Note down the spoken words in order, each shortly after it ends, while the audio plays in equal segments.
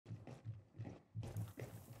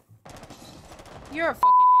You're a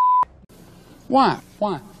fucking idiot. Why?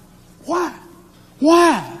 Why? Why?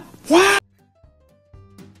 Why? Why?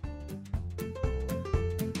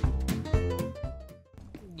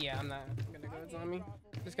 Yeah, I'm not gonna go zombie.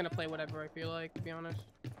 I'm just gonna play whatever I feel like, to be honest.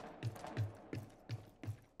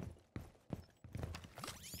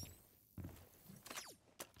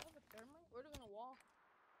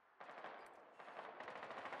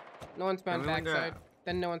 No one's been backside.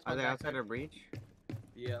 Then no one's been backside. Are they outside of breach?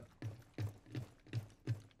 Yeah.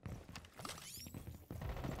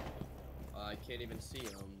 I can't even see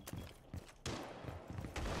them.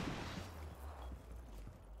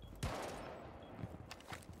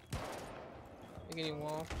 Beginning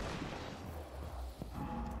wall.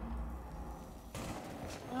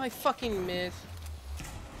 Oh, I fucking missed.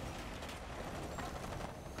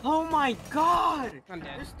 Oh my god! I'm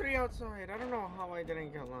dead. There's 3 outside. I don't know how I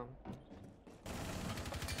didn't kill them.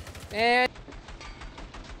 And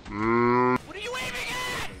What are you aiming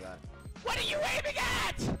at? What are you aiming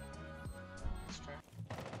at?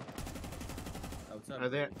 Outside. Are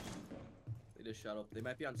there? They just shut up. They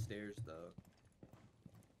might be on stairs though.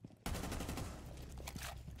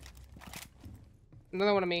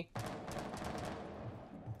 another one of me.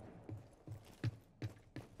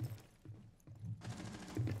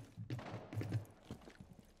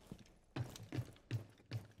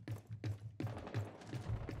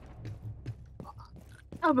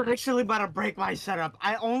 I'm actually about to break my setup.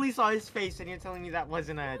 I only saw his face and you're telling me that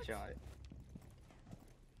wasn't a headshot.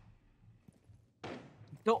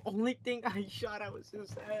 The only thing I shot at was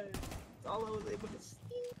his head. That's all I was able to see.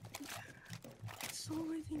 That's the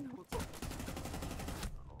only thing I was able to see.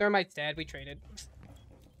 Thermite's dead. We traded.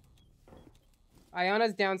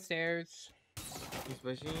 Ayana's downstairs. He's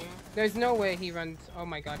pushing you? There's no way he runs. Oh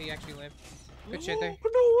my god, he actually lived. Good shit there. No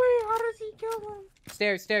way! How does he kill him?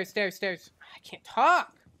 Stairs, stairs, stairs, stairs. I can't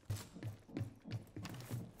talk.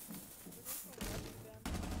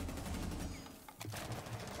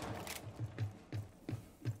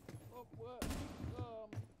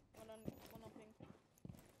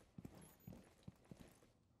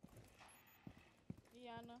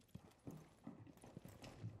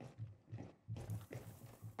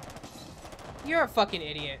 You're a fucking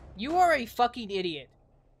idiot. You are a fucking idiot.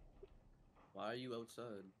 Why are you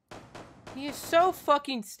outside? He is so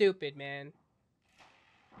fucking stupid, man.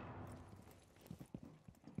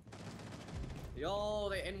 Yo,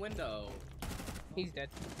 they in window. He's dead.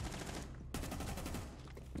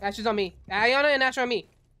 Ash is on me. Ayana and Ash are on me.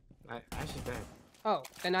 Ash is dead. Oh,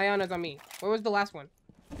 then Ayana's on me. Where was the last one?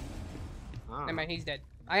 Oh. Never mind, he's dead.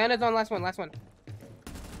 Ayana's on last one, last one.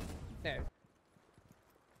 There.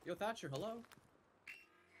 Yo, Thatcher, hello?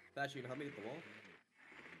 Thatcher, you can help me get the wall?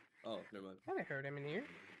 Oh, never mind. I haven't heard him in here.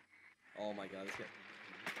 Oh my god, this guy.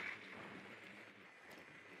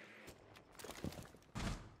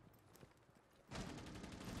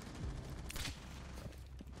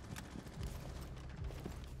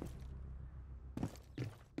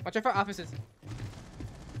 Watch out for offices.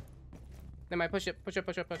 Never mind, push it, push up,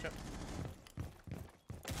 push up, push up.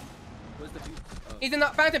 Where's the dude? Oh. He's in the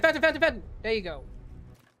fountain, fountain, fountain, fountain. There you go.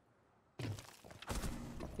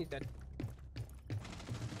 He's dead.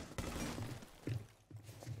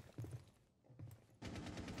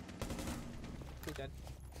 He's dead.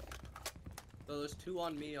 So there's 2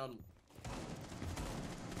 on me on...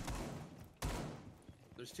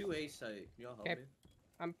 There's 2 A site. Can y'all help me?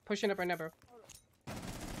 I'm pushing up right now, bro.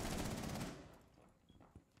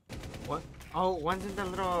 What? Oh, one's in the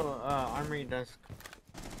little armory desk.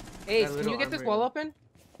 Ace, can you get this wall open? Do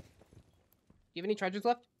you have any charges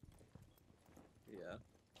left? Yeah.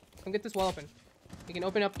 Come get this wall open. You can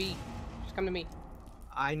open up B. Just come to me.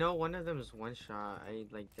 I know one of them is one shot. I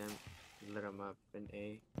like them lit him up in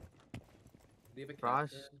A. Do you have a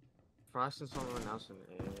Frost? captain? Frost and someone else in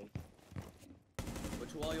A.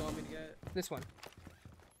 Which wall you want me to get? This one.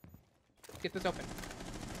 Get this open.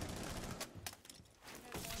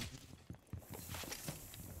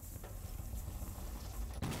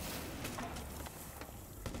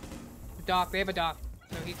 Doc, they have a doc,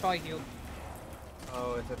 so he's probably healed.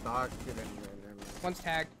 Oh, it's a doc. One's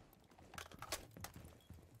tagged.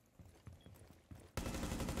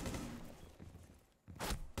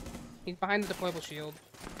 He's behind the deployable shield.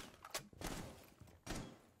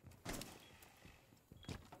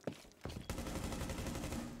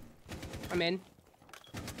 I'm in.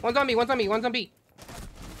 One's on me, one's on me, one's on B.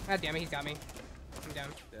 God damn it, he's got me. I'm down.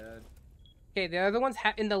 Dead. Okay, the other one's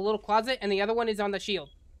in the little closet, and the other one is on the shield.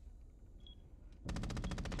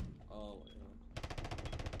 Oh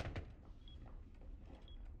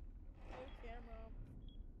my god.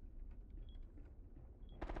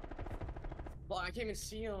 Well, I can't even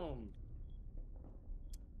see him.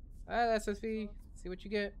 SSV. See what you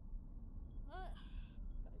get. Alright.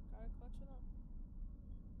 Gotta clutch it up.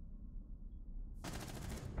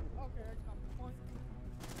 Okay, I got the point.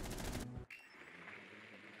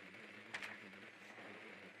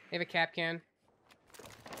 They have a cap can.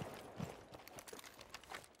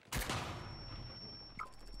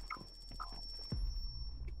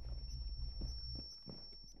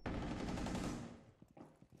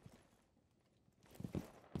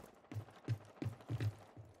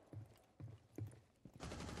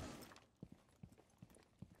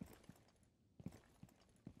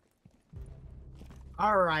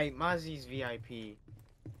 Alright, Mozzie's VIP.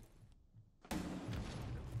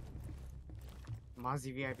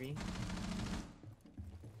 Mozzie VIP?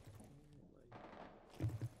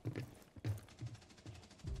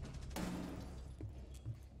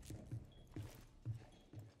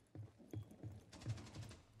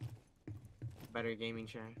 Better gaming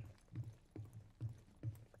chair.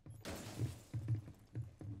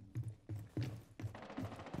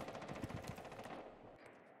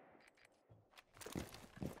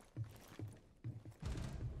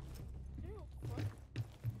 Ew, what?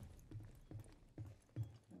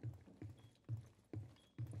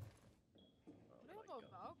 They have a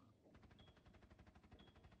Valk?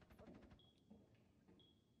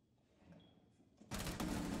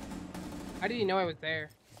 How did you know I was there?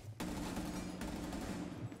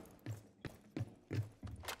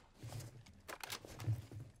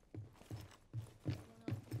 I don't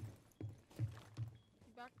know.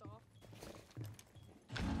 He backed off.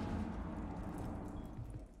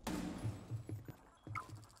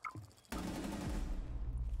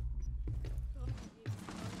 Still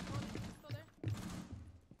there?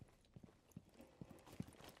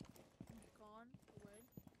 He's gone away.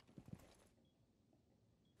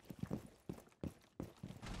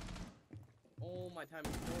 Oh, my time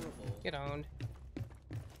is horrible. Get owned.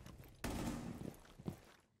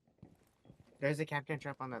 There's a captain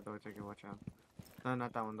trap on that door, so you can watch out. No,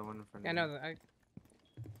 not that one, the one in front Yeah, of no, you. I.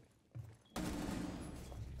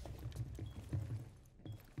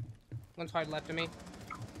 One's hard left of me.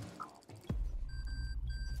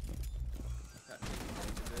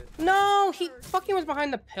 No, he fucking was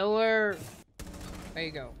behind the pillar. There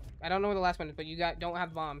you go. I don't know where the last one is, but you don't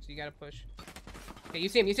have bombs. So you gotta push. Okay, you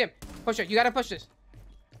see him. You see him. Push it. You gotta push this.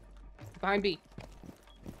 Behind B.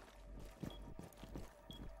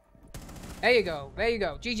 There you go. There you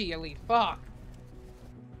go. GG, Elite. Fuck.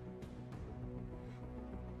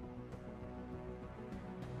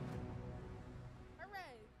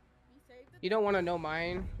 Hooray! He saved it. You don't want to know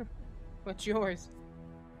mine. What's yours?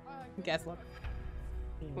 Guess Gasluck.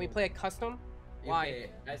 Can we play a custom? Why? Okay,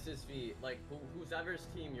 SSV, like, whoever's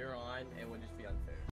team you're on, it would just be unfair.